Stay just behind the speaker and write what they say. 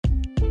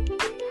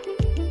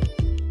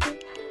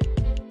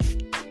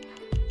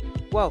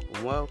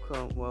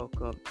Welcome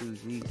to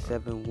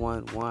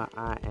Z711.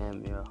 I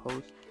am your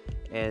host,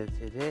 and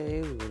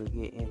today we're gonna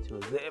get into a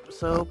good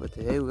episode. But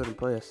today we're gonna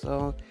play a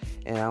song,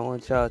 and I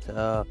want y'all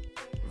to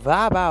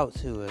vibe out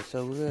to it.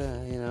 So we're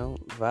gonna,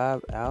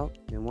 vibe out,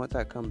 and once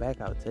I come back,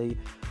 I'll tell you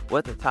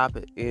what the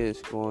topic is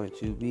going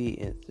to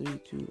be in 3,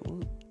 2,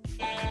 1.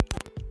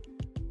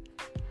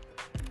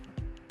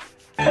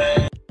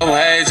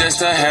 Way just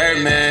to hurt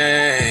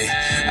me.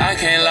 I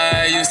can't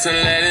lie, I used to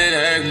let it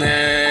hurt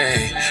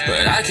me,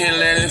 but I can't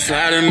let it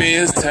flatter me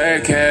as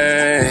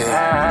turkey.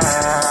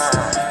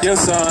 You're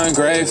so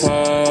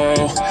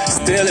ungrateful,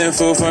 stealing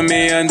food from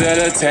me under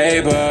the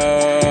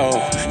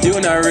table. You're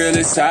not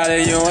really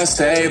solid, you're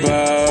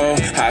unstable.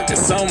 How could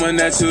someone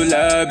that you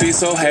love be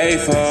so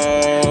hateful?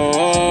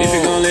 If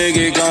you gon' let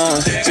it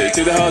going, just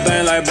do the whole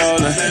thing like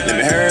bowling. Let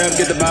me hurry up,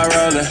 get the ball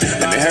rolling.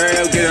 Let me hurry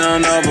up, get it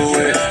on over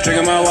with.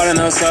 Drinking my water,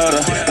 no soda.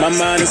 My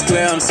mind is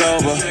clear, I'm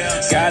sober.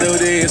 Gotta do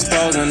the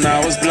exposing. I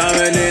was blind,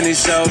 but then he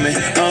showed me.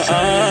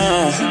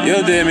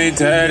 You did me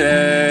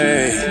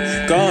dirty,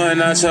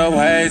 going out your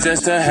way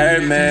just to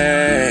hurt me.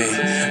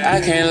 I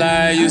can't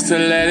lie, I used to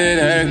let it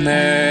hurt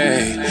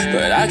me,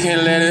 but I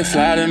can't let it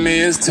flatter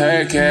me as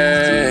turkey.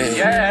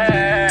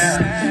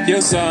 Yeah.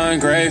 You're so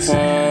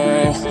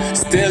ungrateful,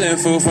 stealing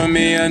food from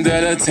me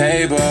under the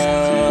table.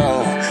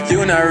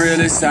 You're not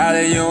really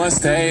solid, you're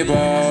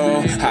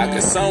unstable. How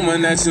could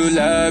someone that you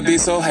love be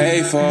so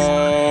hateful?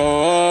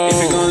 If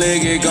you gon'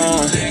 let it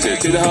going,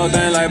 just do the whole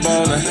thing like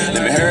bowling.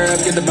 Let me hurry up,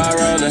 get the ball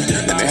rolling.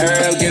 Let me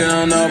hurry up, get it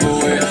on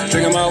over with.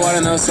 Drinking my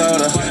water, no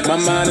soda. My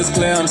mind is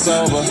clear, I'm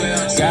sober.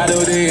 Gotta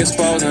do the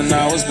exposing.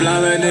 I was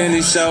blind, and then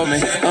he showed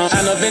me.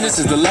 I know vengeance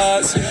is the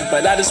Lord's,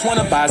 but I just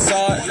wanna buy a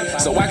sword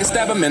so I can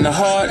stab him in the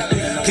heart.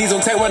 Please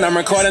don't take what I'm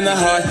recording the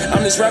heart.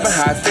 I'm just rapping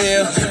how I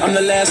feel. I'm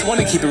the last one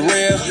to keep it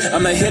real.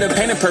 I'm not here to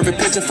paint a perfect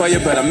picture for you,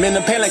 but I'm in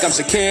the pain like I'm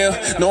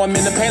Shaquille. No, I'm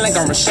in the pain like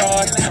I'm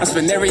Rashard. I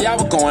spend every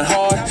hour going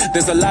hard.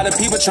 There's a lot of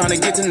people trying to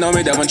get to know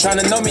me that weren't trying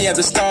to know me at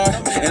the start.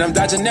 And I'm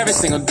dodging every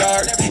single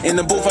dart. In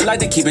the booth, I like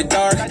to keep it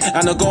dark.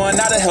 I know going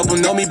out to help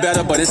them know me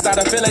better, but it's not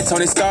I feel like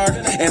Tony Stark.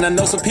 And I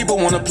know some people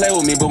wanna play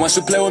with me, but once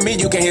you play with me,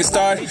 you can't hit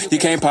start. You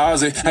can't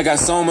pause it. I got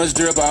so much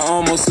drip, I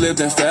almost slipped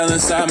and fell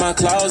inside my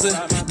closet.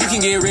 You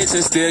can get rich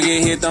and still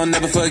get hit, don't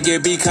never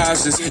forget, be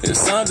cautious. If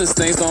something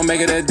stinks, don't make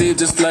it that deep,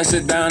 just flush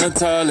it down the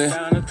toilet.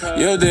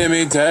 You did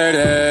me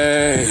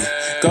dirty,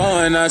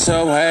 going out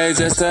your way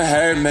just to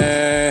hurt me.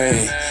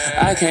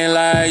 I can't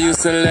lie, I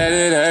used to let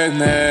it hurt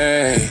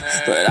me,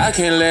 but I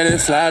can't let it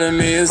flatter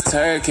me as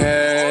turkey.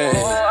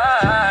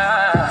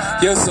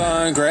 You're so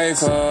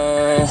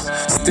ungrateful,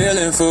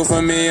 stealing food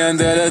from me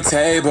under the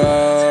table.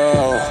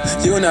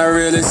 You're not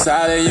really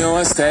solid, you're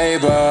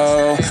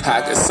unstable.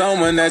 How could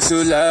someone that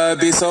you love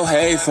be so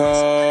hateful?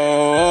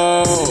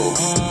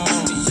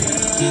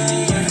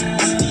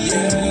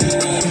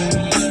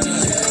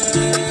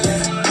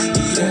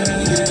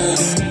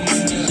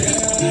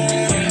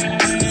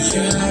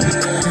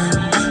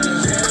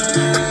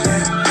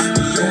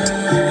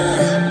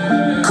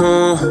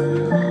 Cool.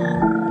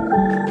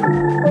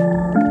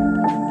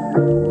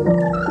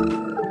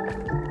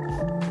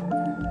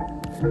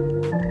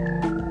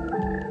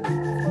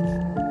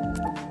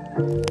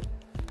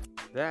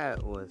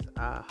 That was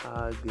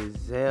Aha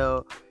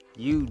Gazelle.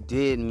 You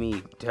did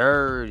me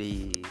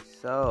dirty.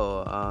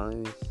 So, let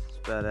me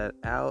spell that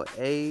out.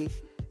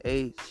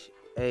 AHAGAZELLE.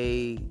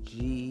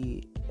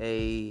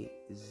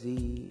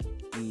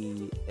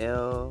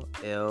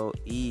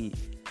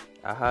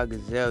 Aha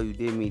Gazelle, you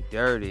did me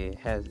dirty.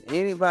 Has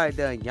anybody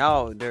done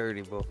y'all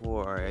dirty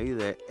before?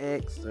 Either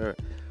ex or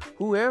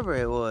whoever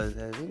it was.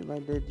 Has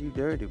anybody did you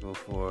dirty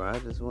before? I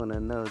just want to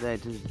know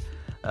that. Just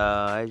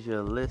as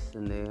you're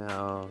listening,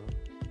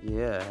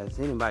 has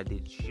anybody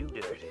did you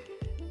dirty?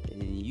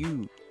 And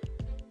you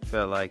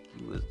felt like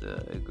you was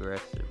the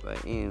aggressor.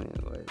 But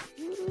anyway,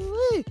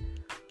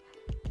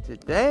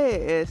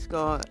 today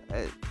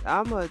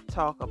I'm gonna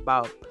talk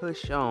about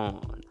push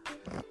on.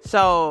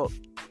 So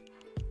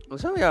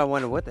some of y'all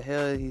wonder what the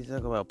hell he's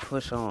talking about.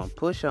 Push on.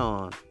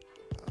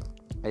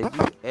 Have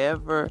you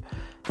ever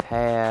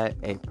had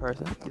a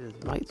person? I get his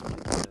mic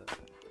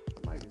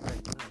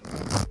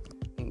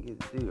can't get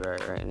the dude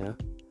right now.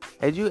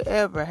 Had you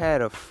ever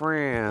had a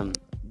friend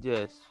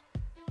just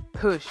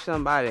push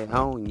somebody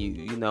on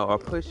you, or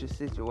push a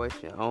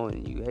situation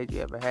on you? Had you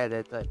ever had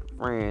that type of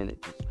friend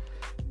that just,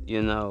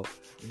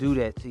 do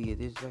that to you?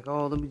 It's like,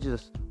 oh, let me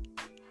just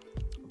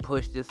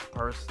push this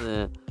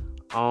person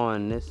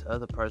on this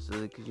other person,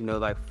 because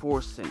like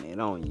forcing it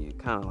on you,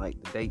 kind of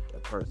like to date the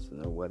person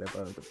or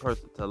whatever, the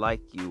person to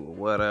like you or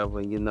whatever,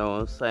 you know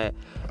what I'm saying?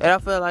 And I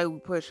feel like we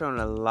push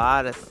on a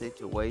lot of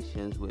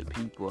situations with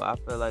people. I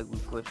feel like we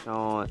push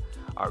on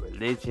our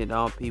religion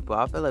on people.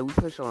 I feel like we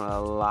push on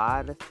a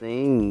lot of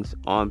things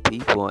on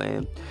people,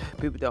 and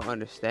people don't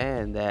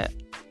understand that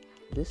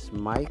this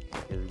mic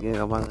is getting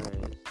on my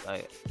nerves.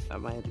 Like, I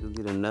might have to go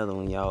get another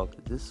one, y'all,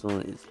 because this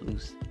one is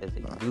loose as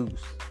a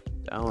goose.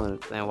 I don't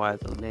understand why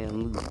it's so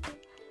damn loose.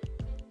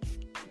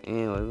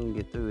 Anyway, we're gonna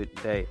get through it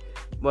today.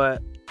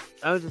 But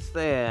I was just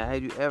saying,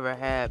 have you ever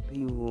had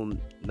people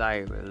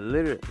like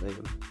literally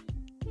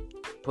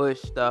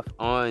push stuff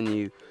on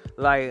you?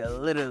 Like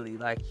literally,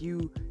 like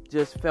you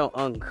just felt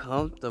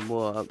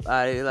uncomfortable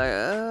about it. Like,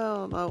 oh, I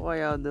don't know why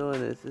y'all doing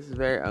this. This is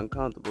very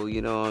uncomfortable,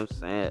 you know what I'm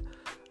saying?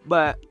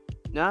 But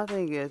now I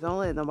think is, don't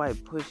let nobody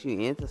push you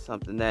into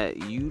something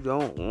that you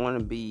don't want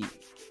to be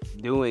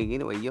doing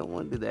anyway. You don't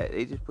want to do that.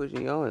 They just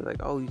pushing you on. It's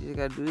like, oh, you just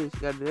gotta do this, you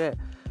gotta do that.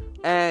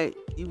 And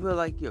you feel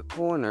like you're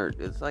cornered.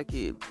 It's like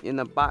you're in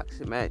a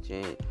boxing match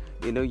and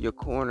you're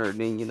cornered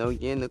and you're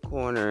in the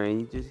corner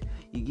and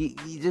you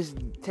just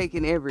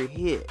taking every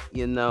hit,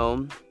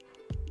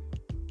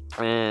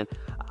 and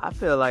I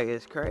feel like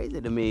it's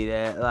crazy to me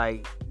that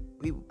like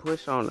people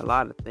push on a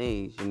lot of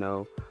things,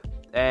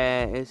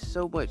 and it's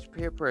so much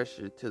peer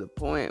pressure to the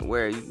point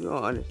where you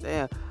don't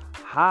understand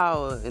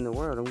how in the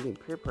world I'm getting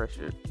peer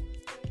pressure.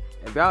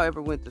 If y'all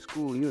ever went to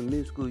school, you in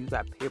middle school, you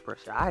got peer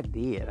pressure. I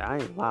did. I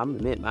got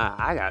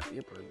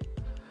peer pressure.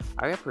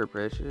 I got peer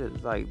pressure.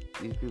 It's like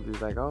these people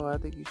is like, oh, I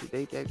think you should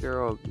date that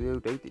girl,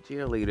 date the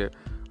cheerleader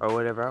or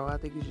whatever. Oh, I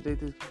think you should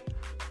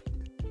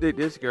date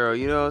this girl.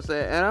 You know what I'm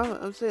saying? And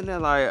I'm sitting there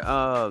like,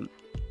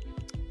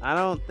 I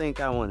don't think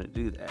I want to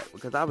do that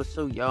because I was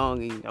so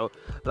young.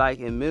 Like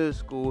in middle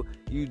school,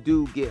 you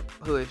do get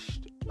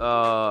pushed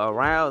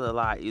around a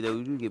lot. You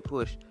do get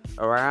pushed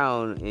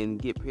around and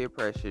get peer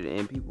pressured,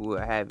 and people will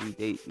have you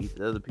date these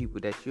other people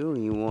that you don't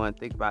even want to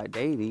think about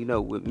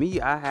dating. With me,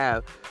 I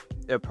have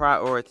a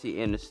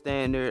priority and a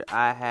standard.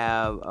 I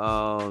have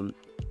a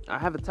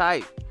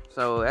type,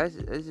 so that's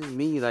just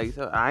me. Like,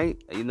 so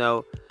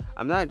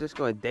I'm not just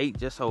gonna date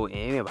just so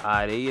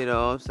anybody. You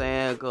know what I'm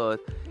saying? Cause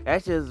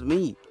that's just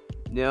me.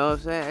 You know what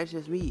I'm saying? That's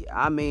just me.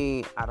 I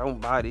mean, I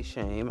don't body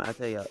shame. I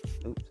tell you,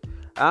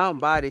 I don't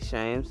body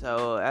shame.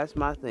 So that's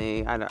my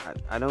thing.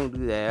 I don't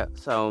do that.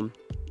 So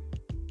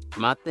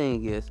my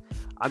thing is,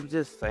 I'm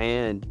just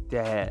saying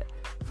that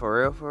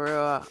for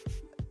real,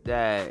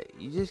 that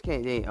you just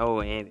can't date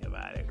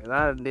anybody. Cause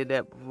I did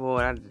that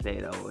before. And I just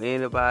dated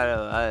anybody.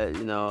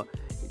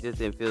 It just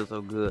didn't feel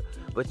so good.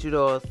 But you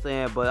know what I'm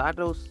saying? But I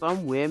know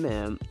some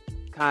women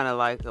kind of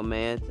like a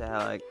man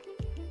to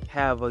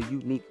have a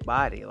unique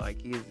body.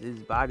 Like his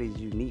body's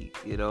unique,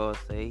 you know what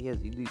I'm saying? He has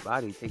a unique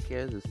body, take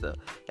care of himself.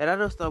 And I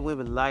know some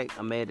women like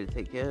a man to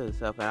take care of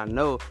himself, and I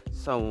know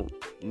some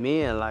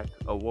men like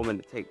a woman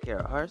to take care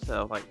of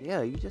herself. Like,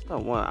 yeah, you just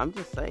don't want, I'm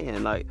just saying,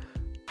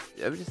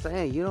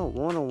 you don't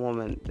want a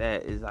woman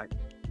that is like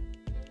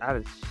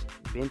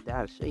bent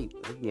out of shape,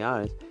 let's be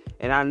honest.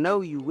 And I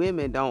know you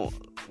women don't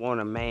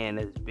want a man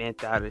that's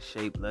bent out of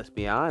shape, let's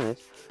be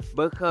honest,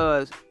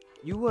 because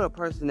you want a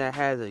person that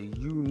has a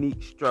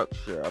unique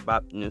structure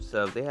about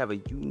themselves. They have a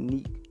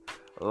unique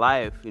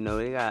life,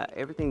 they got,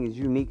 everything is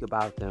unique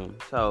about them.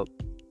 So,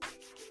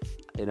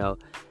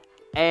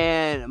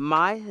 and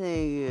my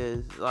thing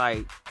is,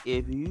 like,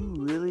 if you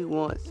really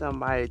want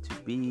somebody to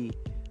be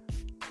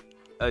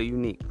a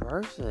unique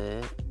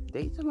person,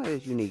 date somebody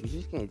that's unique. You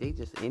just can't date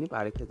just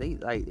anybody, because they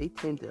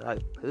tend to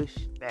push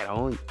that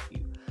on you.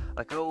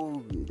 Like,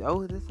 oh,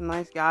 this is a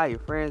nice guy. Your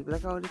friends be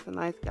like, oh, this is a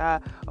nice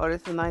guy. Oh,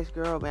 this is a nice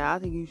girl, man. I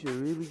think you should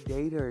really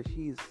date her.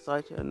 She's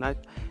such a nice.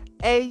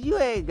 Hey, you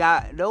ain't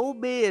got no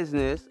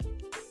business.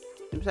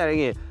 Let me say it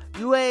again.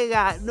 You ain't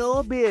got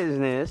no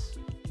business.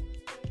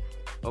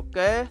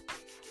 Okay?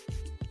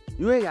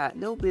 You ain't got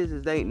no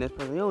business dating this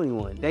person. You don't even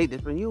want to date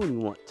this person. You don't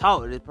even want to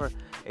talk to this person.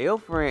 And your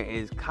friend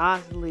is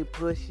constantly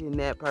pushing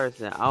that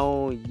person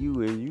on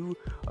you, and you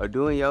are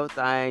doing your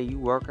thing, you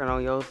working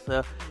on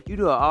yourself, you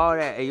doing all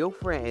that, and your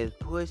friend is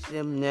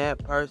pushing that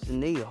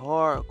person. They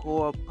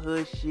hardcore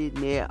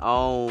pushing it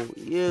on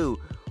you.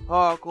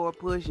 Hardcore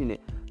pushing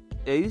it.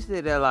 And you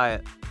sit there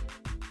like,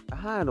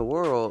 how in the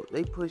world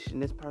they pushing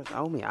this person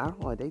on me? I don't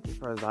want to date this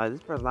person. Like,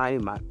 this person not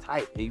even my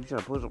type, and you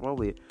trying to push them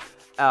over it.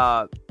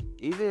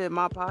 Even in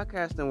my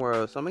podcasting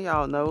world, some of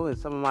y'all know in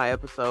some of my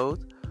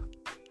episodes,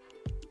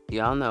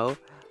 y'all know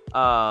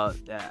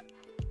that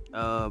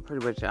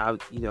pretty much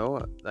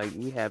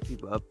we have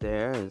people up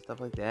there and stuff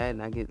like that,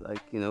 and I get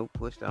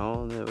pushed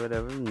on or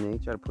whatever, and they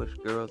try to push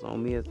girls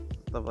on me and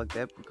stuff like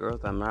that. But girls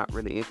I'm not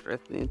really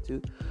interested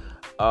into.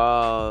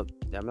 I'm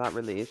not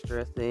really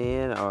interested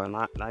in, or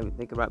not even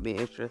thinking about being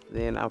interested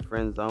in. I'm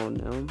friend zone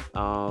them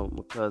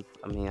because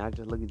I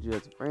just look at you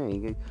as a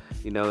friend.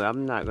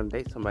 I'm not gonna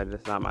date somebody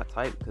that's not my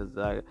type, because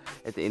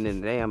at the end of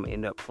the day I'm gonna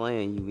end up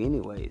playing you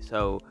anyway.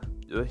 So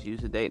what's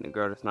used to dating a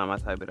girl that's not my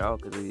type at all,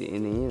 because in the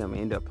end I'm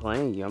gonna end up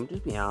playing you. I'm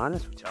just being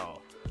honest with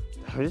y'all.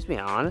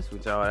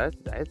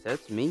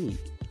 That's me.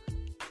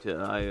 At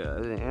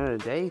the end of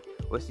the day,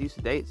 what's the use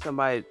to date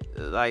somebody?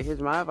 Here's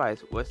my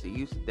advice: what's the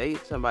use to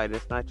date somebody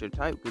that's not your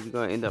type? Because you're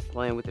gonna end up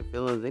playing with their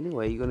feelings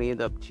anyway. You're gonna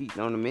end up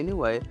cheating on them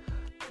anyway.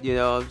 You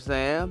know what I'm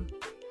saying?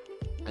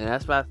 And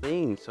that's my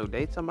thing. So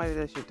date somebody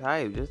that's your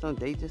type. Just don't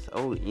date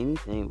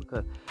anything,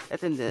 because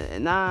at the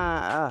end,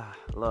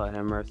 Lord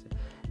have mercy.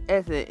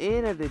 At the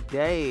end of the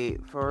day,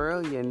 for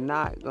real, you're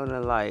not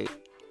gonna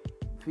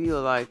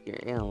feel like you're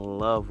in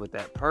love with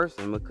that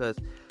person, because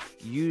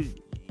you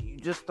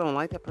just don't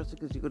like that person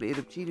because you're going to end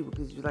up cheating,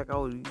 because you're like,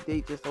 oh, you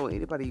date just on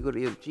anybody, you're going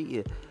to end up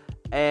cheating.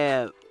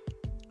 And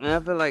I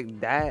feel like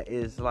that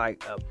is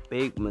like a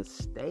big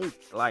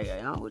mistake. Like,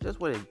 I don't just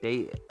want to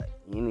date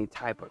any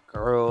type of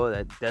girl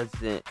that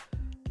doesn't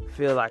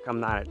feel like I'm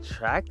not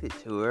attracted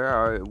to her.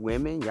 Or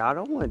women, y'all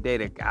don't want to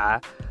date a guy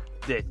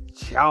that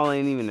y'all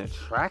ain't even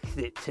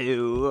attracted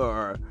to.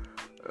 Or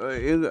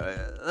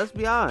let's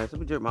be honest. Let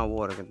me drink my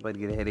water because I'm about to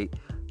get a headache.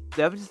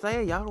 I'm just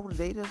saying, y'all don't want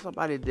to date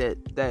somebody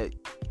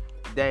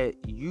that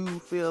you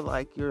feel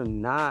like you're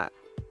not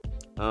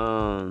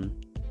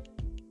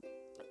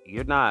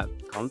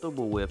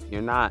comfortable with.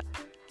 You're not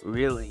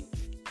really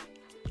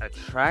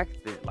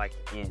attracted, like,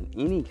 in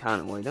any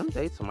kind of way. Don't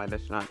date somebody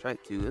that you're not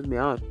attracted to. Let's be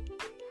honest.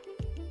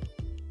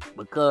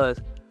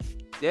 Because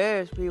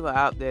there's people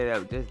out there that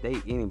would just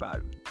date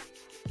anybody.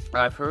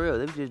 Alright, for real,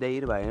 they would just date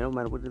anybody. It don't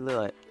matter what they look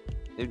like.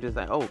 They're just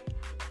like, oh,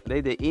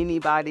 they the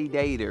anybody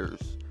daters.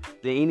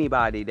 The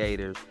anybody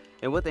daters.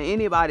 And what the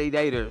anybody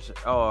daters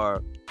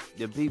are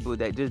the people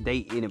that just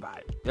date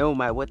anybody. It don't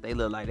matter what they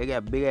look like. They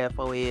got big ass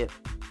forehead.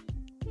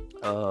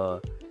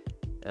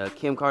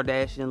 Kim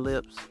Kardashian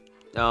lips.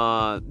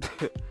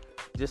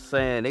 Just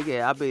saying, they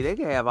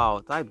can have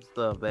all types of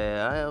stuff,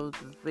 man.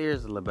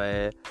 Seriously,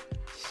 man.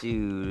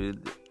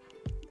 Shoot,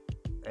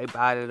 they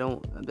body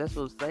don't. That's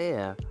what I'm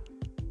saying.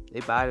 They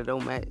body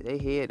don't match. They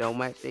head don't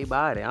match their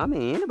body. I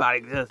mean,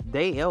 anybody just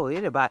date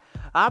anybody.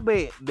 I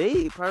bet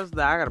me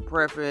personally, I got a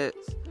preference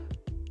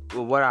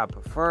with what I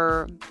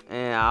prefer,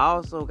 and I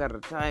also got a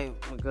type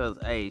because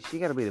she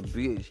gotta be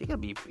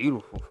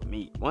beautiful for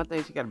me. One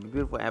thing, she gotta be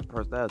beautiful and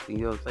personality. You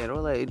know what I'm saying?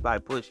 Don't let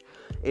anybody push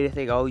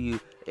anything on you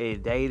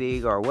in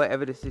dating or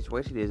whatever the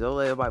situation is. Don't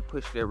let anybody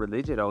push their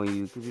religion on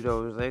you, because you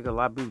know what I'm saying. A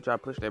lot of people try to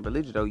push their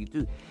religion on you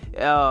too.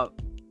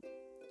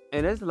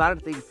 And there's a lot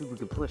of things people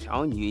can push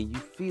on you, and you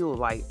feel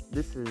like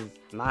this is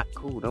not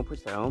cool. Don't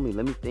push that on me.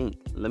 Let me think.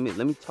 Let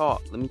me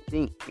talk. Let me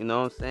think. You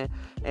know what I'm saying?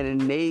 And then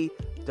they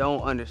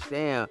don't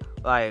understand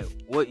like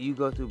what you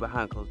go through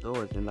behind closed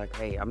doors. And like,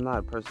 hey, I'm not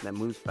a person that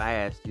moves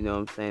fast. You know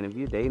what I'm saying? If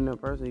you're dating a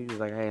person, you're just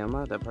like, hey, I'm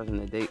not that person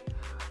that dates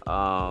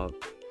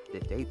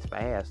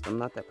fast. I'm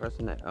not that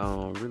person that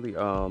really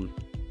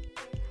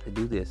to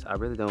do this. I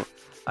really don't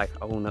like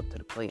own up to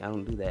the plate. I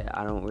don't do that.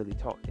 I don't really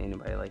talk to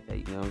anybody like that.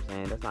 You know what I'm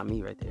saying? That's not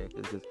me right there.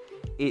 Because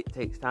it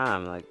takes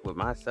time. Like with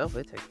myself,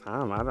 it takes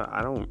time. I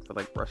don't feel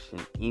like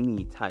rushing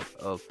any type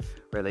of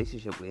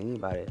relationship with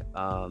anybody.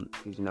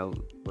 Because you know,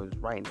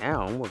 right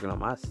now I'm working on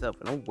myself,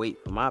 and I'm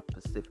waiting for my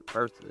specific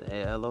person.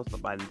 Hello,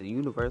 somebody in the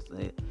universe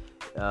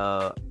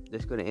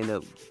that's gonna end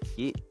up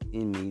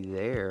getting me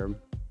there.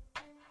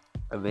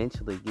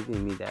 Eventually,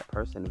 giving me that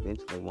person.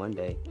 Eventually, one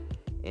day.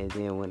 And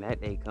then when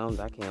that day comes,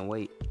 I can't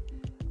wait.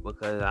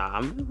 Because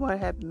I'm be one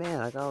happy man,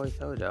 like I always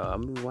told y'all.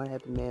 I'm be one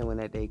happy man when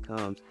that day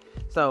comes.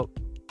 So,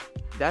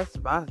 that's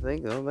my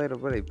thing. Don't let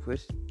nobody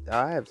push.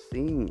 I have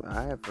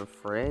a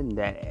friend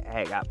that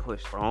had got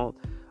pushed on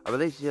a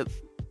relationship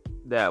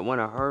that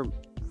one of her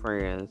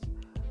friends,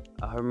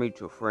 her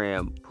mutual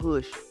friend,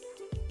 pushed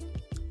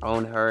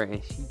on her,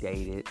 and she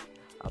dated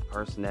a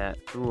person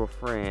that through a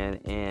friend.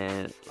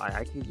 And, like,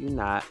 I kid you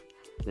not,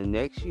 the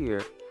next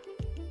year,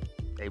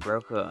 they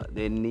broke up.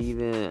 Didn't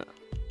even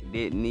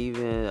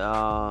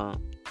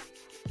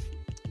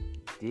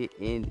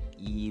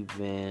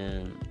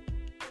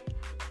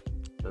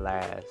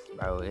last,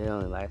 bro. It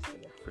only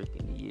lasted a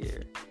freaking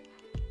year.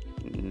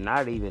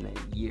 Not even a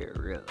year,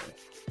 really.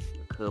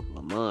 A couple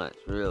of months,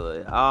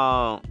 really.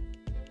 I'm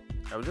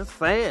just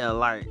saying,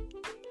 like,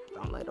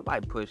 don't let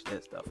nobody push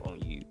that stuff on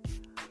you.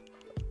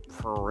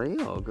 For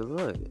real. Cause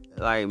look,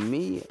 like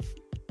me,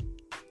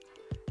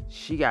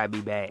 she gotta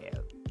be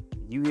bad.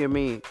 You hear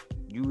me?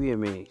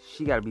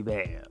 She gotta be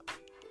bad.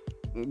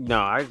 No,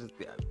 I just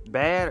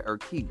bad or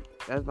cute.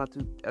 That's my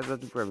two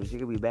preferences. She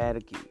could be bad or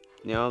cute.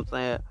 You know what I'm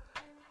saying?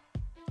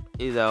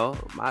 You know,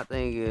 my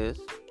thing is,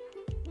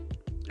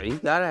 you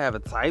gotta have a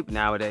type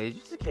nowadays.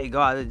 You just can't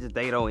go out and just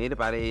date on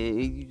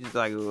anybody. You just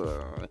like,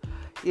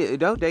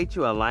 don't date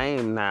you a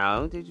lame now.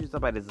 Don't date you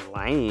somebody that's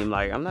lame.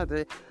 Like,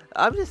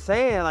 I'm just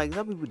saying, like,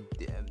 some people,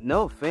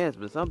 no offense,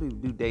 but some people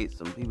do date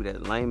some people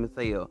that lame as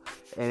hell.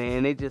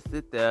 And they just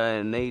sit there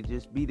and they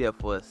just be there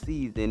for a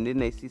season. Then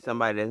they see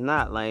somebody that's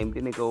not lame.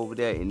 Then they go over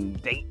there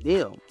and date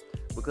them.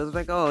 Because it's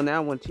like, oh, now I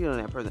want to cheat on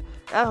that person.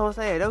 That's what I'm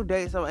saying. Don't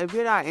date someone. If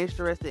you're not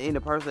interested in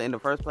the person in the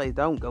first place,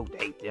 don't go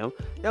date them.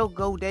 Don't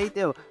go date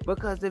them.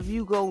 Because if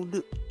you go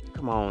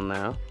come on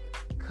now.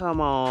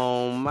 Come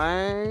on,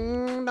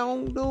 man.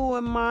 Don't do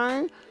it,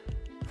 man.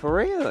 For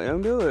real,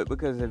 don't do it.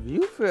 Because if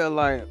you feel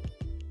like,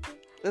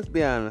 let's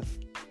be honest.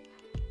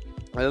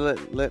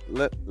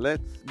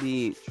 Let's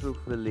be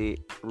truthfully,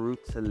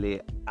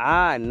 brutally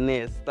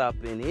honest up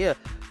in here.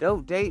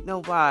 Don't date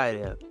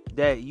nobody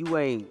that you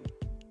ain't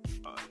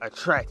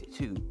attracted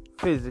to,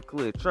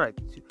 physically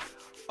attracted to,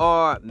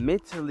 or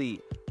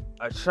mentally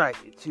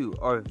attracted to,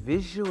 or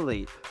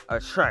visually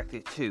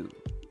attracted to.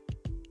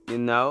 You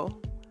know?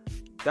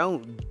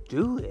 Don't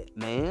do it,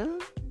 man.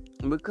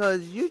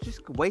 Because you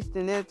just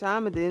wasting their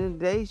time. At the end of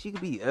the day, she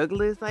could be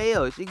ugly as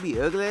hell. She could be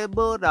ugly as a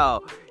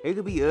bulldog. He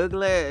could be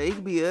ugly as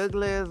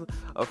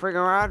a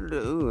freaking rider.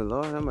 Ooh,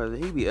 Lord have mercy.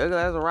 He could be ugly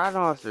as a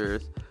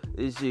rhinoceros.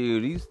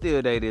 Shoot, you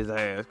still date his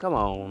ass. Come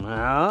on,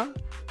 huh?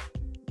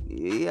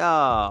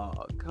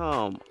 Y'all,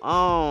 come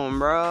on,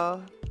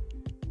 bro.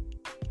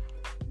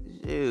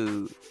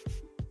 Shoot.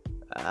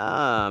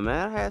 Man,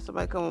 I had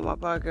somebody come on my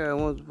podcast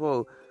once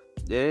before,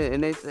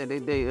 and they said they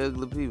date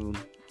ugly people.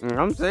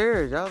 I'm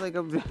serious. Y'all think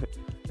I'm joking?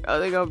 Y'all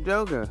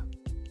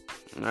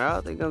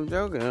think I'm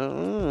joking?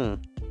 I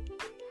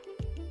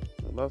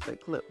lost that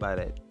clip by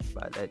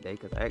that day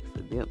because I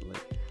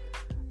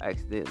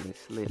accidentally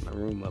slid my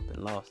room up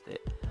and lost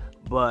it.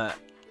 But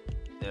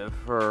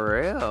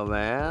for real,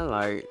 man,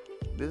 like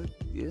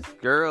this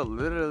girl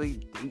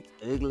literally dates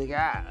ugly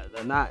guys.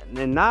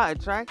 They're not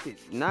attracted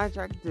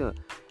to them.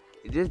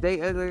 Just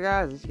date ugly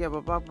guys. And she kept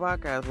a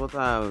podcast one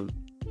time.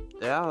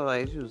 I was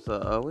like, she was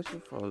where's she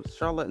from?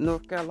 Charlotte,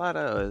 North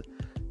Carolina?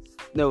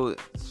 No,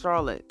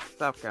 Charlotte,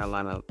 South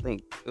Carolina. I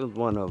think it was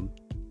one of them.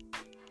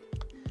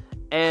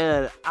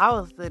 And I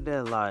was sitting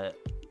there like,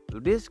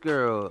 this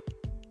girl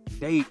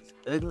dates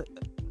ugly.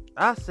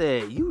 I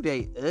said, you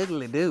date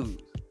ugly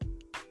dudes.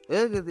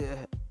 Oh,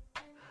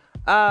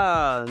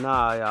 no,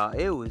 y'all.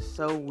 It was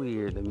so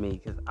weird to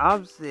me because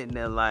I'm sitting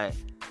there like,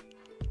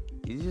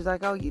 it's just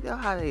like, oh, you know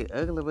how they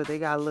ugly, but they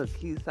got a little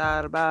cute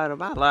side about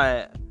them. I'm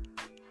like,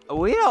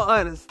 we don't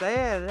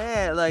understand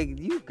that. Like,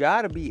 you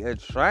gotta be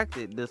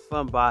attracted to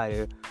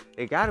somebody.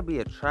 It gotta be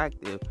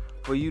attractive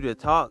for you to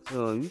talk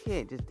to them. You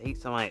can't just date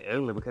somebody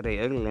ugly because they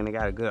ugly and they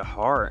got a good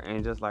heart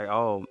and just like,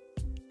 oh,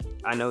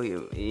 I know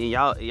you.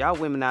 Y'all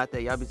women out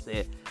there, y'all be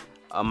saying,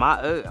 my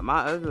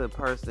ugly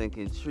person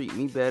can treat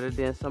me better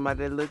than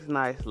somebody that looks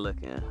nice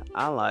looking.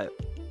 I like,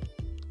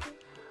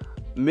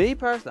 me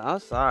personally, I'm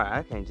sorry,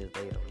 I can't just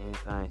date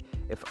anything.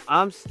 If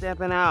I'm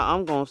stepping out,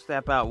 I'm gonna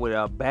step out with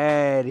a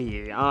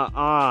baddie.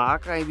 I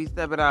can't be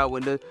stepping out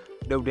with the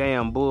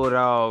damn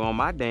bulldog on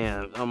my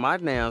damn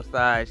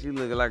side. She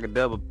looking like a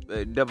double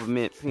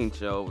mint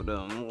pinch over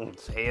them.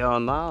 Hell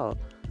no.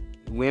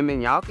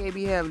 Women, y'all can't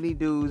be having these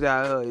dudes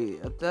out here.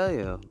 I tell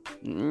you.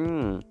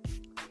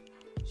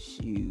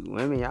 Shoot,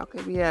 women, y'all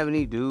can't be having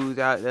these dudes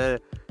out there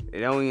that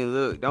don't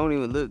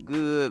even look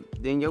good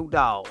than your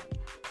dog.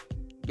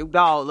 Your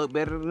dog look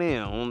better than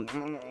them.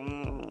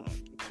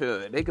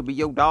 They could be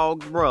your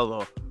dog's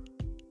brother.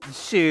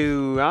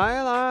 Shoot, I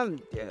ain't lying.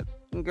 Yeah,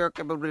 girl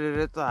came up to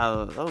this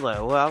house. I was like,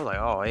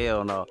 oh,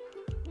 hell no.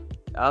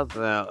 I was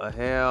like,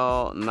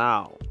 hell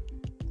no.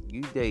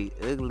 You date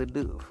ugly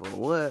dude for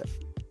what?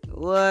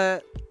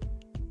 What?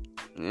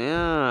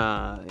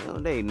 Yeah, you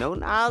don't date no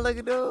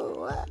ugly dude.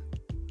 What?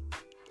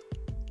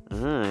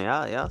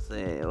 Y'all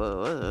saying,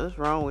 what's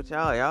wrong with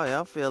y'all?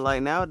 Y'all feel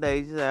like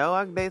nowadays you say, oh,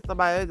 I can date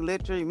somebody ugly,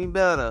 treat me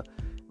better.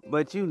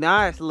 But you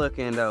nice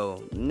looking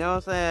though. You know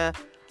what I'm saying?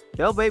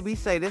 Yo, baby,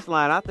 say this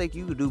line. I think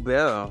you could do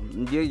better.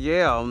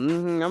 Yeah.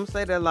 I'm gonna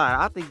say that line.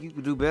 I think you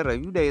could do better.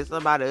 If you date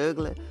somebody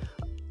ugly,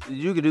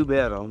 you could do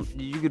better.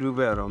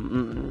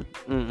 I'm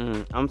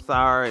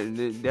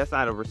sorry. That's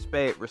out of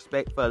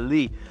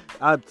respectfully.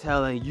 I'm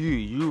telling you,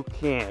 you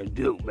can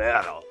do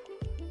better.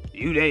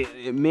 You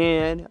date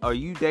men or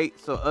you date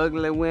some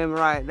ugly women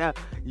right now,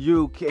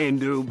 you can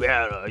do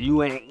better.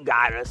 You ain't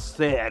gotta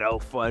settle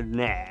for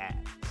that.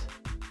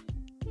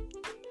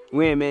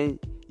 Women,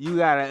 you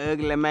got an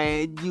ugly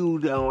man, you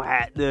don't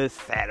have to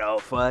settle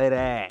for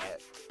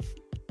that.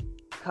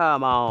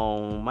 Come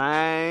on,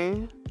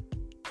 man.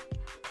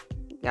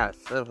 You gotta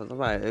settle for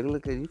somebody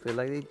ugly because you feel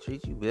like they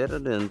treat you better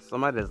than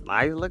somebody that's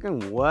nice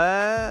looking?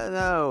 What?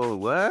 No,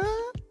 what?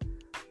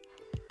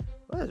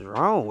 What is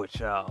wrong with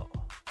y'all?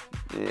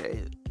 Yeah,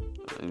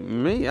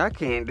 me, I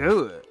can't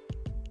do it.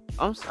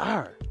 I'm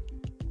sorry.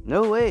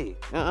 No way.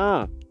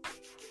 I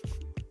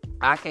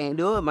can't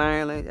do it,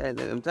 man.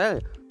 I'm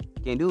telling you.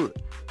 Can't do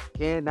it.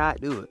 Cannot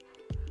do it.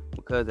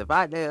 Because if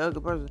I date an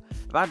ugly person,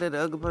 let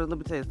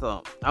me tell you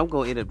something. I'm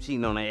going to end up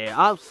cheating on their ass.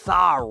 I'm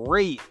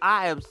sorry.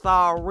 I am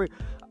sorry.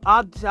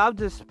 I'm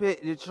just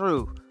spitting the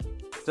truth.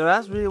 So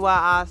that's really why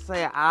I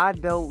say I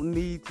don't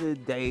need to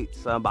date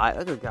somebody.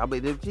 I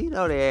mean, if cheat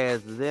on their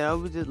asses, then I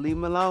would just leave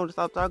them alone.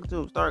 Stop talking to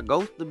them. Start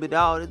ghosting me.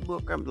 All this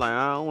book. I'm like,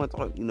 I don't want to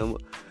talk. You know,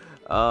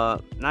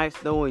 nice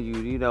knowing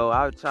you. You know,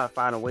 I would try to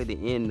find a way to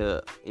end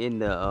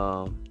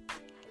the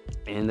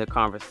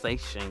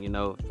conversation. You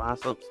know, find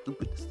something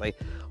stupid to say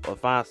or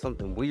find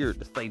something weird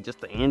to say just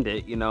to end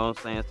it. You know what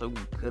I'm saying? So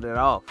we cut it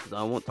off. So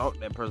I won't talk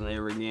to that person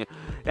ever again.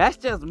 That's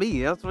just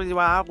me. That's really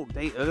why I don't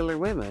date ugly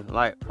women.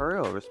 Like, for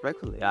real,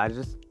 respectfully. I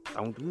just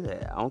don't do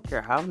that. I don't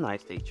care how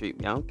nice they treat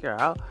me. I don't care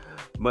how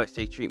much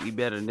they treat me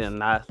better than a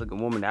nice looking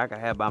woman that I can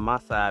have by my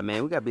side,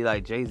 man. We gotta be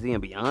like Jay-Z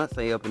and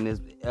Beyonce up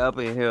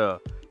in here.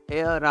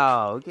 Hell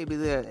no. We can't be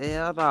there.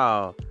 Hell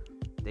no.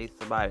 Date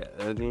somebody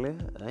ugly.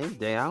 I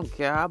don't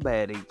care how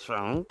bad they try.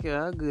 I don't care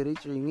how good they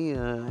treat me.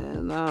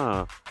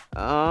 No.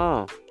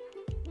 I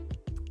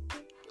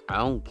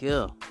don't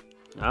care.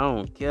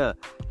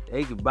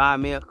 They could buy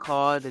me a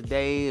car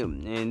today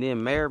and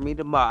then marry me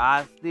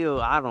tomorrow.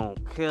 I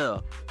don't care.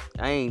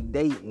 I ain't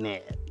dating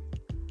that.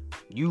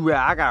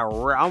 I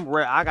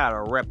got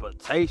a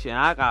reputation.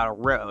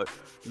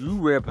 You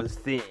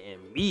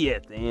representing me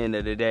at the end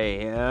of the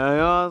day. You know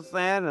what I'm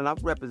saying? And I'm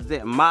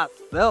representing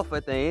myself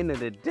at the end of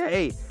the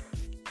day.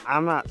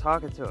 I'm not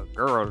talking to a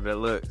girl that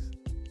looks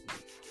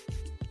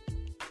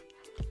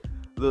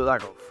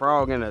like a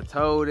frog and a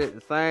toad at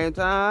the same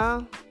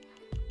time.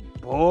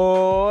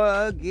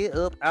 Boy, get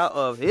up out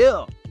of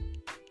here.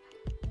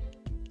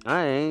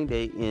 I ain't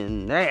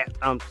dating that.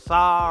 I'm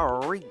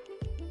sorry.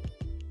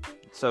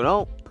 So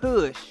don't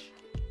push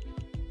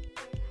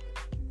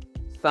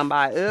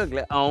somebody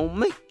ugly on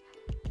me.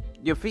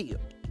 You feel?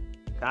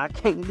 I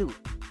can't do it.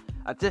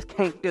 I just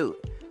can't do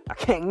it. I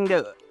can't do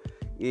it.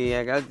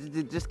 Yeah, I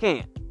just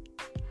can't.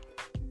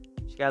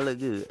 She gotta look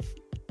good.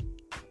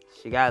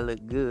 She gotta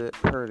look good,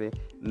 pretty,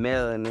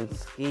 melanin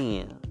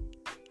skin.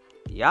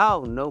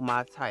 Y'all know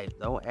my type.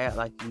 Don't act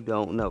like you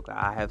don't know. Cause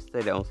I have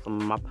said it on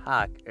some of my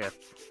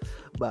podcasts.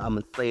 But I'm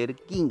gonna say it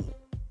again.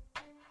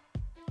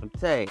 I'm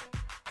telling you.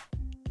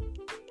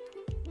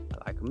 I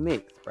like a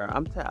mix, bro.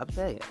 I'm telling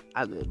you.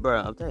 I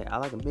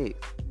like a mix.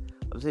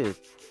 I'm serious.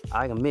 I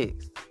like a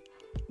mix.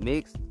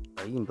 Mixed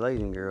or even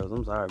Blazing Girls.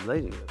 I'm sorry.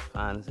 Blazing Girls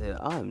fine as hell.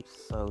 I'm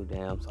so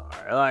damn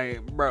sorry.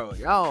 Like, bro,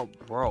 y'all,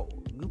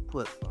 you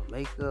put some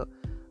makeup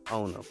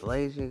on a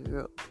Blazing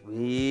Girl.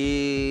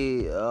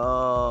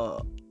 Yeah.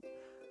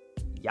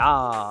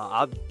 Y'all,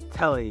 I'm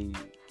telling you,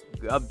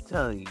 you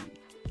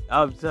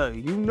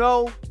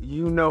know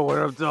what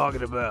I'm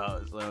talking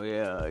about. So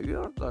yeah, you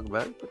know what I'm talking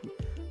about.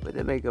 Put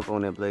that makeup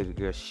on that Blazing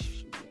Girl.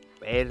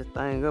 Bad the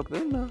thing up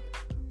in there.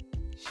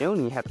 She don't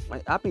even have to.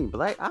 I feel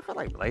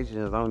like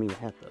Blazers don't even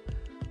have to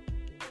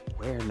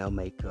wear no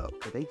makeup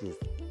because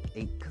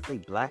they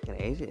black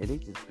and Asian and they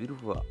just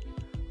beautiful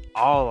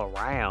all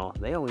around.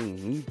 They don't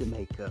even need the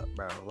makeup,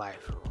 bro. Like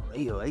for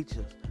real, they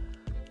just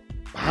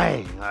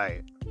bang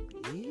like.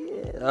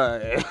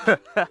 Yeah,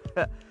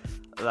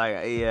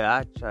 like yeah,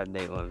 I try to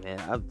date one, man.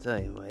 I'm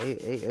telling you, man,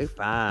 they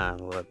fine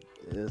with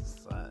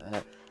this.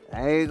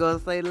 I ain't gonna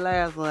say the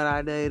last one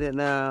I dated.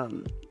 Now,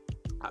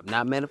 I'm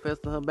not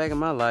manifesting her back in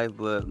my life,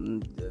 but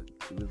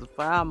she was a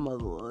fine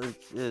mother.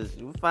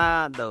 She was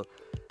fine though.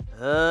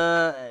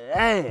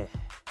 Hey,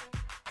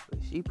 but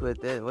she put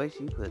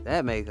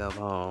that makeup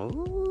on.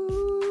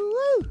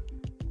 Ooh,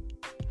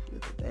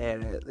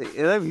 bad.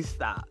 Let me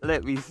stop,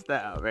 man.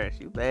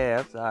 She bad.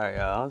 I'm sorry,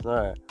 y'all. I'm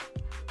sorry.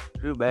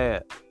 She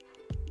bad.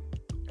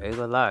 I ain't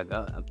gonna lie,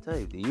 God. I'm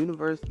telling you, the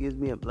universe gives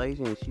me a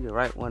Blazing and she the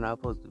right one I'm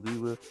supposed to be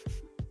with.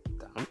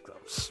 I'm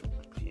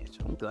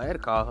glad to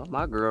call her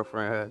my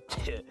girlfriend.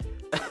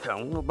 I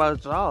don't know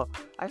about y'all.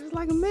 I just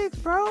like a mix,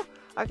 bro.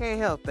 I can't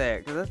help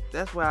that, because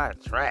that's why I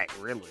attract,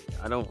 really.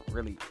 I don't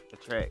really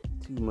attract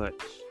too much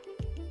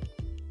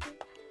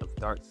of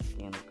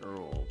dark-skinned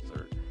girls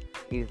or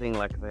anything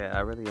like that. I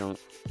really don't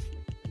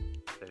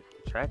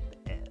attract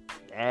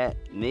that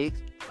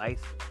mixed light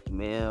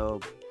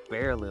male,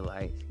 barely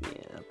light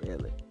skin. I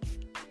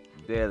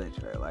barely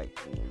attract light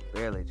skin,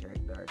 barely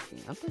attract dark skin.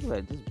 I'm thinking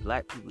about just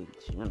black people in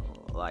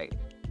general. Like,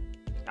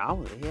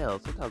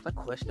 sometimes I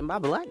question my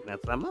blackness.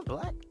 Am I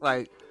black?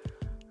 Like,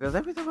 because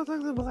every time I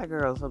talk to a black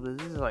girl or something,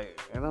 it's just like,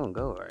 it don't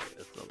go right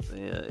or something.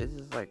 Yeah, it's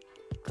just like,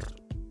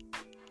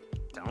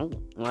 I don't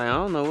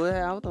know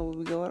what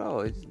we go at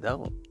all. It just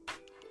don't.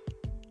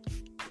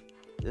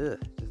 Yeah,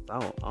 just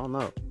don't. I don't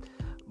know.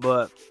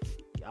 But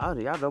y'all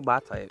know my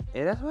type.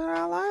 And that's what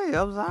I like.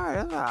 I'm sorry.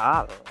 That's what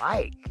I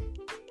like.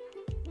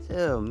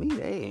 Tell me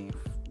they ain't.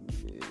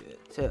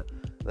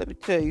 Let me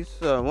tell you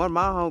something. One of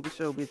my homies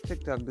showed me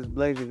TikTok, this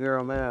Blazing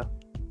Girl, man.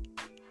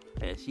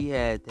 And she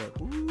had that,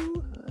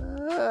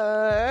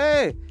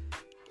 hey.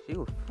 She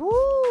was,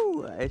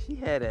 and she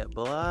had that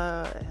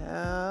blonde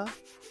hair.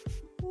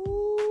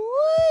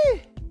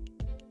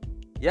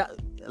 Yeah,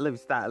 let me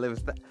stop.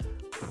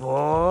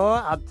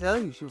 Boy, I'm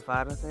telling you, she was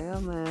fine as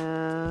hell,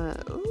 man.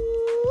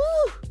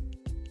 Ooh,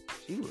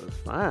 she was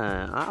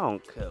fine. I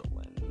don't care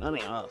what none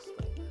of y'all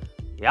say.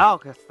 Y'all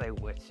can say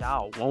what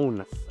y'all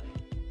wanna say.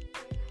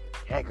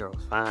 That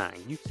girl's fine.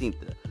 You seen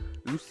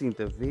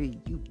the video?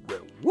 You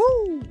were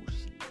woo.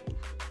 She was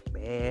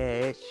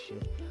bad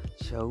shit.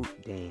 Choke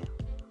damn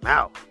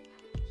mouth.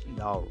 She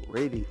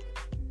already.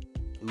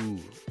 Ooh,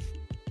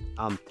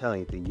 I'm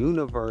telling you, the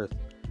universe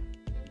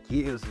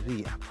gives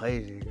me a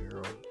pleasure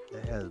girl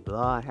that has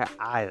blonde hair.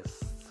 I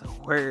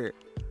swear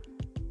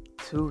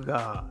to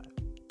God,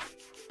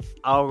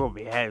 I'm gonna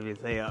be happy as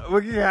hell.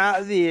 Look at how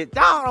I see it.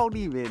 Y'all don't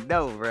even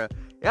know, bro.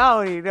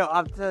 Y'all don't even know.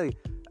 I'm telling you,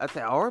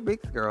 or a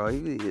big girl, or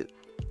the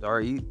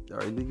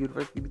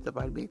universe give me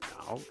somebody big. As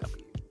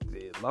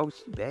long as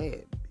she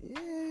bad,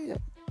 yeah.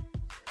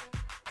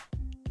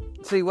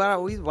 See why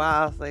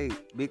I say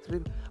big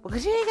people?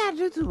 Because you ain't gotta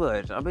do too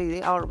much. I mean,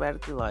 they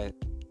automatically like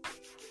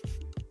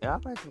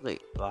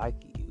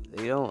you.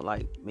 They don't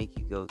like make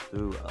you go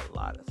through a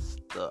lot of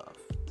stuff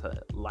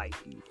to like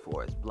you.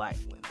 For as black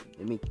women,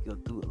 they make you go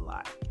through a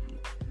lot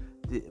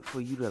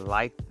for you to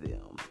like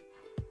them.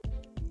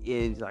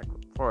 It's like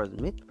far as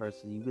meet the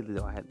person, you really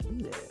don't have to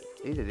do that.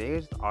 They're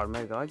just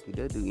automatically like you.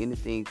 They'll do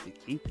anything to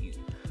keep you.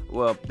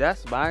 Well,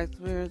 that's my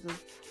experiences.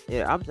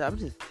 Yeah, I'm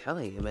just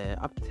telling you, man.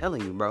 I'm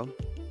telling you, bro.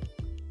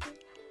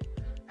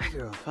 That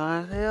girl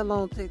fine as hell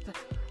on TikTok.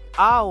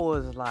 I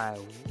was like,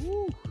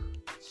 woo,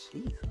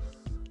 Jesus.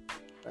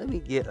 Let me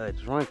get a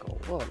drink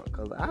of water,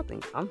 because I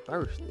think I'm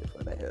thirsty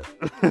for that.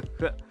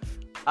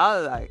 I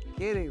was like,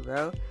 kidding,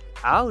 bro.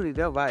 I only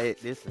know about it.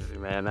 This is,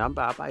 man. I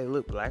might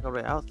look black on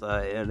the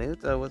outside, and they'll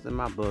tell what's in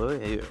my blood.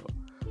 Hell.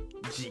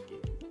 Gee.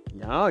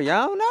 Y'all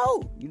don't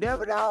know. You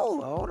never know.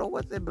 I don't know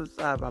what's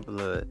inside my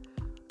blood.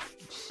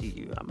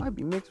 Shit, I might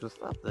be mixed with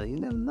something.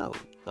 You never know.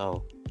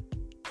 So,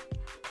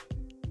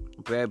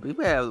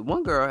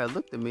 one girl had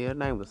looked at me. Her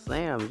name was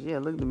Sam. She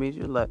had looked at me. She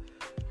was like,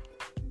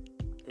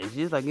 and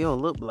she's like, you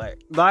don't look black.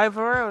 Like,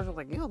 for real. She was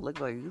like, you look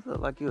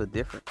like you're a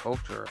different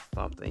culture or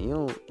something. You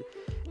don't.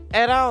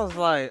 And I was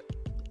like,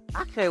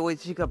 I can't wait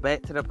till she come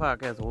back to the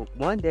podcast.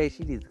 One day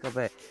she needs to come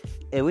back,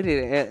 and we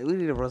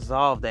need to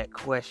resolve that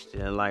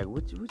question. Like,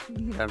 what you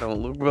mean I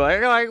don't look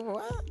black? Like,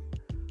 what?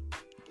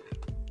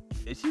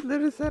 And she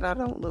literally said I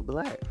don't look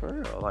black, for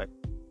real. Like,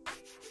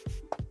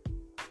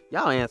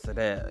 y'all answer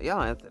that,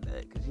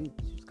 because she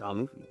was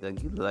calling me,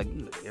 you look like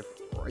you a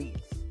different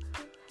race.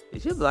 And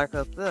she black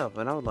herself,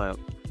 and I was like,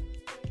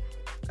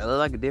 I look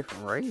like a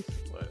different race,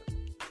 but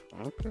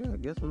okay, I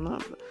guess I'm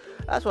not.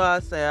 That's why I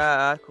say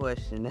I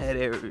question that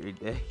every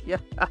day.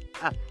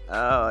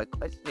 I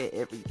question it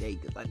every day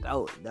because I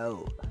don't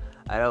know.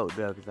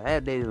 Because I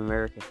had Native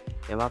American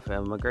in my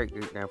family. My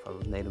great-great-grandfather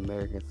was Native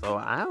American, so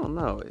I don't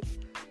know.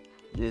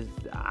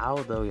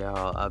 Although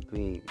y'all,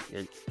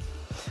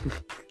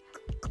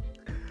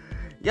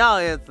 y'all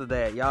answer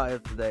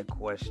that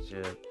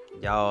question.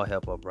 Y'all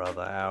help a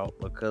brother out,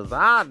 because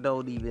I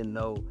don't even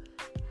know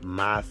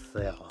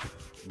myself.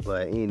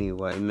 But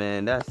anyway,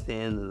 man, that's the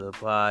end of the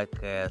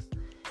podcast.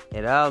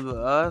 And I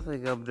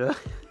think I'm done.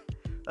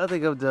 I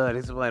think I'm done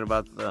explaining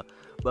about stuff.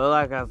 But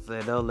like I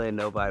said, don't let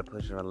nobody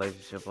push a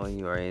relationship on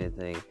you or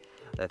anything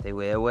that they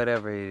will.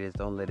 Whatever it is,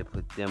 don't let it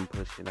put them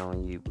pushing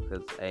on you,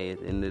 because hey, at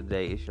the end of the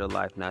day, it's your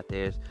life, not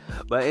theirs.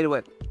 But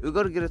anyway, we're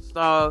gonna get a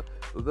song.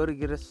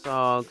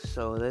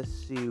 So let's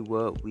see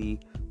what we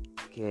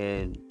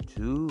can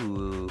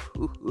do.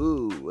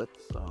 What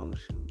song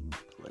should we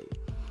play?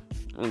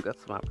 I got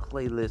my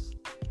playlist.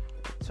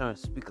 Turn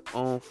speaker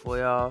on for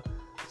y'all.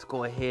 Let's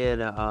go ahead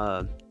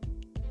and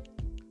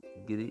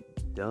get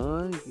it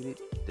done.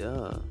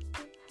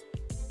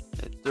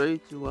 And 3,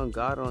 2, 1,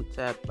 God on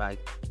Tap by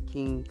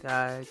King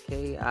Kai,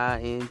 King,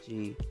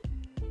 Kingchai,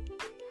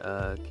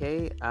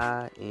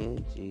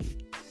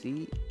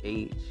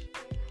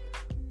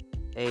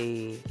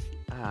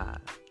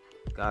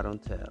 God on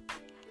Tap.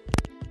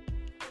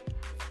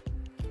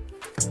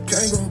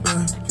 Can't go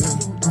back,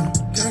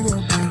 ain't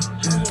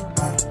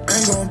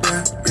going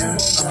back,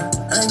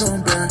 ain't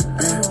going back,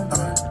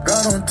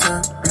 God on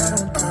tap,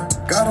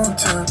 God on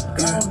tap,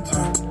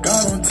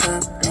 God on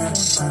tap,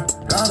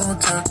 God on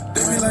tap.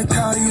 They be like,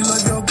 how do you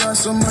love your God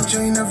so much? You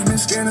ain't never been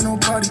scared of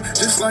nobody.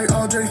 Just like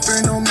Audrey,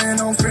 fear no man,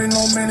 don't fear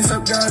no man,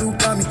 except God who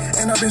got me.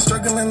 And I've been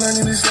struggling,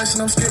 learning this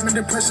lesson. I'm skipping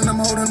depression, I'm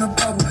holding a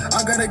Bible.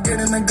 I gotta get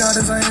in the God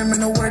as I am in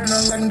the word, and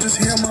I let him just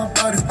heal my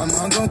body.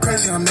 I'm going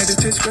crazy, I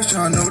meditate scripture,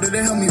 I know that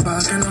they help me, but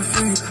I cannot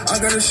feel you. I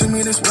gotta shoot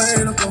me this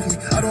weight up off me.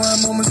 I don't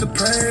have moments to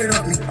pray it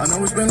off me. I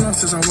know it's been long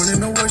since I went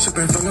into worship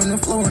and fell on the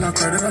floor, and I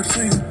cried it out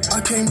to you. I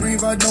can't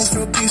breathe, I don't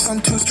feel peace,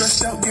 I'm too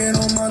stressed out, getting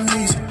on my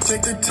knees.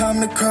 Take the time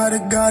to cry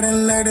to God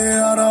and let it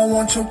out, I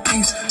want your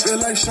peace. Feel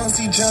like Sean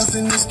C.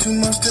 Johnson, it's too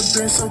much to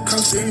bear, so come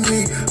see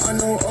me. I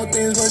know all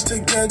things work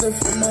together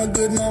for my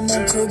good, my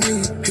mom told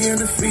me. He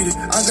undefeated,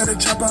 I got a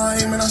chopper, I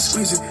aim and I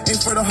squeeze it.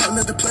 Ain't for the heart,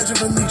 let the pledge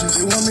of allegiance.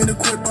 They want me to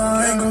quit, but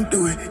I ain't gon'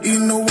 do it.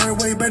 Eating no word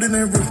way better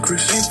than Ruth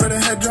Chris. Ain't for the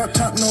head drop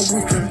top, no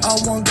roofing. I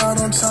want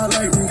God on top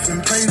like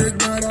roofing. Pray to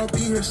God, I'll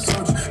be a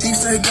soldier. He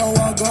said go,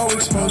 I'll go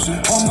exposure.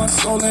 On my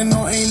soul and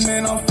no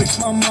amen, I'll fix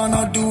my mind,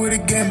 I'll do it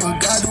again.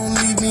 But God don't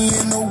leave me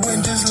in the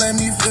wind, just let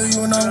me feel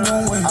you and I'm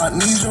gon' win. I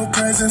need your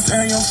presence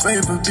and your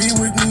favor. Be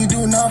with me,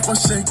 do not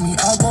forsake me.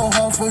 I'll go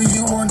hard for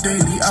you on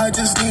daily. I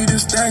just need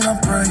this thing, I'm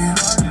praying.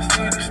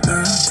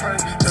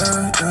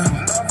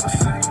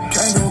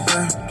 Can't go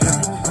back,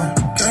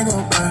 can't go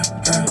back,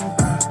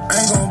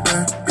 ain't going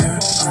back,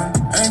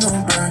 ain't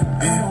going back,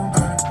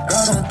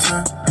 God on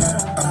tap,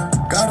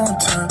 God on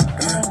tap,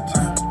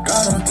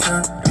 God on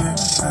tap,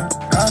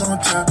 God on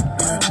tap.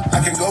 I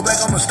can go back,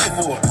 I'ma stay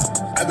for it.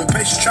 I've been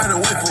patient trying to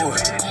wait for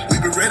it.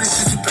 We've been ready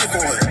since you paid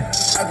for it.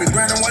 I've been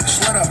grinding, watch the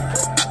sweat up.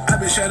 I've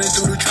been shining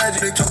through the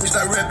tragedy. They told me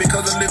stop rap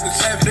because I live with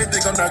savage. They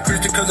think I'm not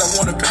Christian cause I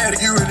want a patty.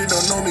 You really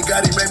don't know me,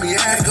 God, he made me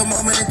add. Come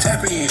on, man, and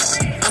tap in.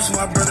 Most of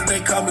my brother,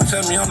 they call me,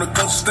 tell me I'm the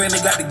closest thing they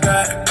got to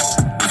God.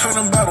 We from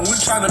the bottom, we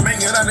trying to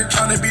make it out, they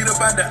trying to beat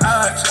up by the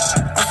odds.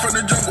 I'm from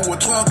the jungle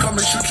with 12 come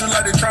and shoot you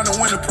like they trying to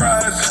win a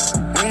prize.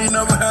 We ain't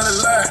never had a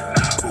lie,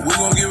 but we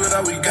gon' give it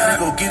all we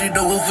got. Go get it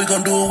though, if we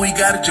gon' do it, we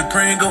got it, your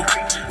praying go.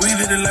 We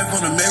live the life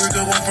on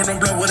America, one from the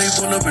block where they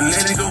pull up and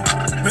let it go.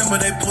 Remember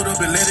they put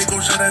up and let it go,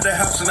 shut out the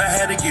house and I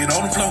had to get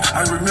on the floor.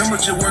 I remember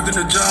just working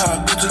the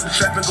job, go to the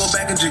trap and go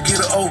back and just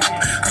get it over.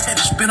 I had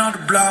to spin on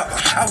the block,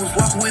 I was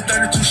walking with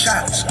 32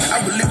 shots.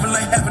 I was living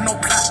like having no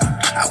plot,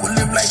 I would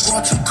live like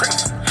going too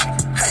crazy.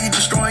 How you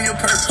destroying your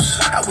purpose?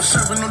 I was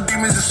serving them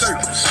demons and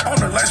serpents. On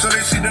the light so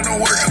they see that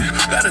don't work.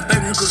 Gotta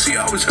thank him cause he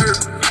always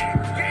hurt.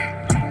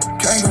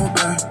 Can't go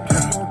back,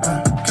 yeah.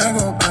 Can't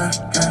go back,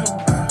 yeah.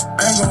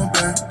 Ain't going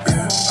back,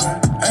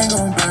 yeah. Ain't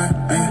going back,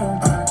 yeah.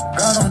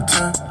 God on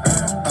tap,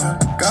 yeah.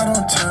 God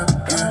on tap,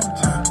 yeah.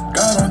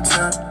 God on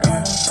tap,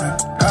 yeah.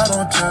 God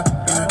on tap,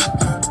 yeah.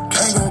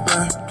 Can't go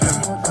back,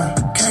 yeah.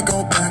 Can't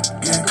go back,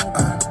 yeah.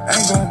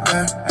 Ain't going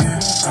back,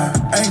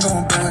 yeah. Ain't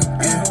going back,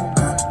 yeah.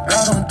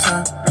 God on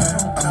tap, yeah.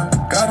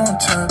 God on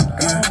tap,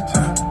 yeah.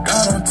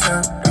 God on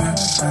tap, yeah.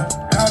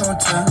 God on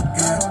tap,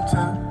 yeah.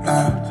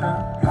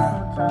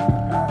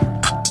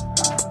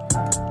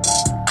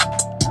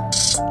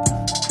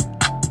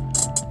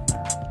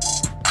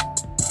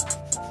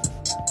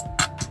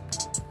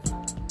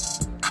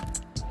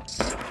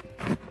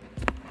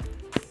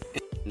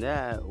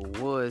 That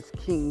was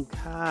King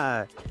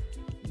Kai,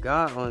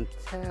 God on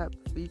Tap,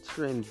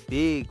 featuring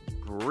Big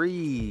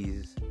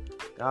Breeze.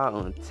 God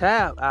on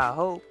Tap. I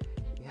hope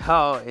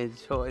y'all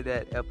enjoyed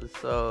that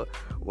episode.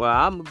 Well,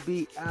 I'm gonna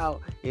be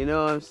out, you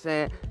know what I'm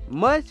saying?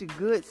 Much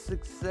good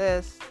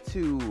success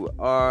to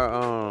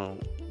our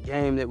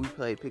game that we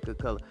played, Pick a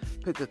Color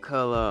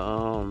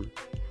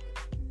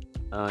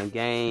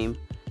game,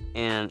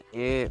 and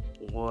it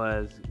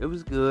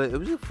was good. It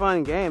was a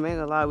fun game. Ain't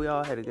gonna lie, we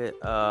all had a good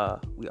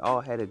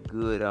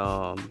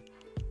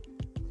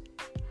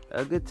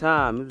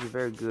time. It was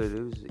very good.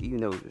 It was, even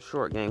though it was a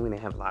short game, we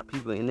didn't have a lot of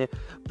people in there.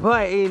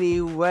 But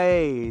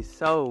anyway,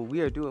 so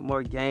we are doing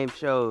more game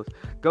shows.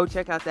 Go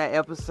check out that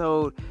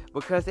episode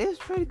because it was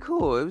pretty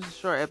cool. It was a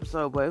short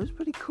episode, but it was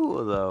pretty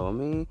cool though. I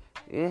mean,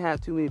 it didn't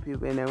have too many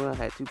people in there. We only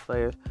had 2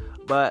 players.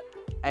 But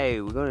hey,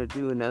 we're gonna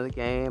do another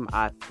game.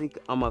 I think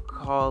I'm gonna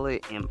call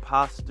it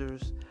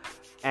Imposters.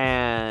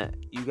 And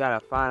you gotta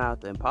find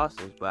out the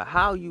imposters. But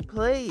how you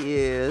play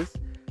is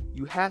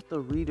you have to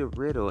read a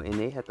riddle and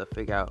they have to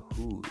figure out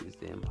who is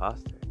the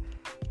imposter.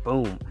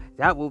 Boom.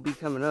 That will be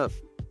coming up.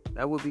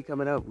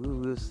 We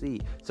will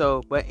see.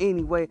 So, but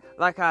anyway,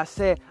 like I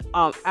said,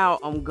 I'm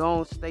out. I'm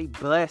gone. Stay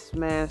blessed,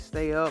 man.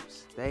 Stay up.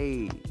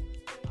 Stay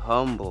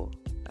humble.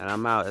 And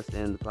I'm out. That's the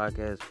end of the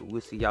podcast.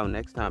 We'll see y'all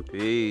next time.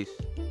 Peace.